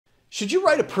Should you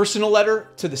write a personal letter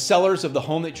to the sellers of the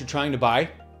home that you're trying to buy?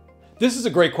 This is a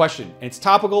great question, and it's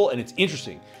topical and it's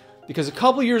interesting because a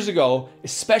couple years ago,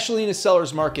 especially in a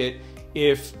seller's market,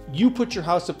 if you put your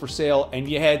house up for sale and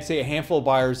you had, say, a handful of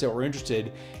buyers that were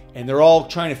interested and they're all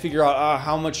trying to figure out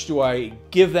how much do I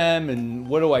give them and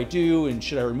what do I do and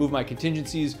should I remove my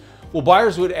contingencies? Well,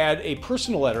 buyers would add a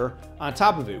personal letter on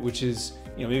top of it, which is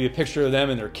maybe a picture of them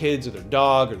and their kids or their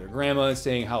dog or their grandma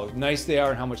saying how nice they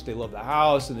are and how much they love the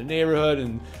house and the neighborhood,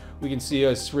 and we can see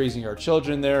us raising our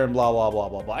children there and blah, blah, blah,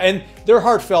 blah, blah. And they're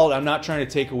heartfelt. I'm not trying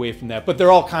to take away from that, but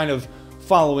they're all kind of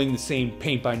following the same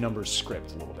paint by numbers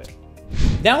script a little bit.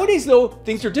 Nowadays, though,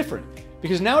 things are different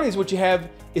because nowadays what you have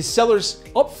is sellers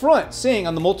up front saying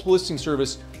on the multiple listing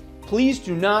service, please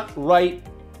do not write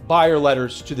buyer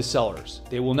letters to the sellers.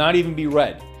 They will not even be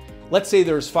read. Let's say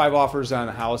there's 5 offers on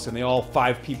a house and all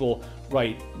 5 people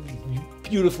write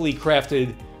beautifully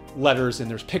crafted letters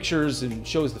and there's pictures and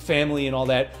shows the family and all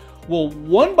that. Well,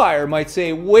 one buyer might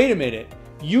say, wait a minute,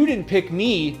 you didn't pick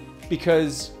me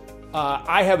because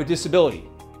I have a disability,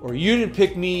 or you didn't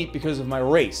pick me because of my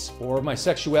race or my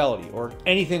sexuality or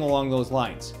anything along those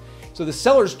lines. So the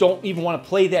sellers don't even want to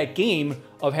play that game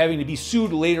of having to be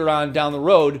sued later on down the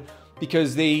road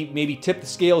because they maybe tip the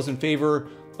scales in favor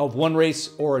of one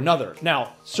race or another.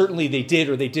 Now, certainly they did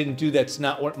or they didn't do, that's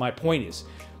not what my point is.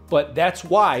 But that's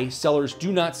why sellers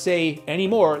do not say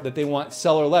anymore that they want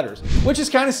seller letters, which is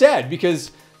kind of sad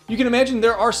because you can imagine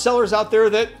there are sellers out there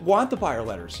that want the buyer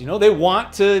letters. They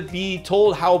want to be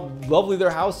told how lovely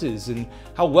their house is and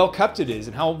how well kept it is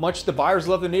and how much the buyers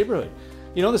love the neighborhood.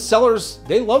 The sellers,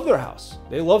 they love their house.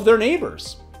 They love their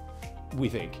neighbors, we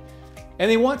think. And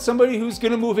they want somebody who's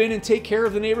gonna move in and take care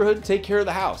of the neighborhood, take care of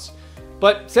the house.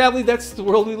 But sadly, that's the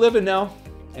world we live in now,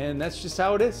 and that's just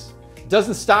how it is. It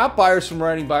doesn't stop buyers from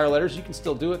writing buyer letters. You can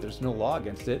still do it. There's no law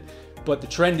against it. But the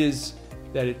trend is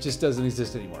that it just doesn't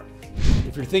exist anymore.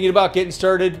 If you're thinking about getting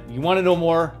started, you want to know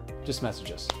more, just message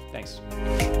us. Thanks.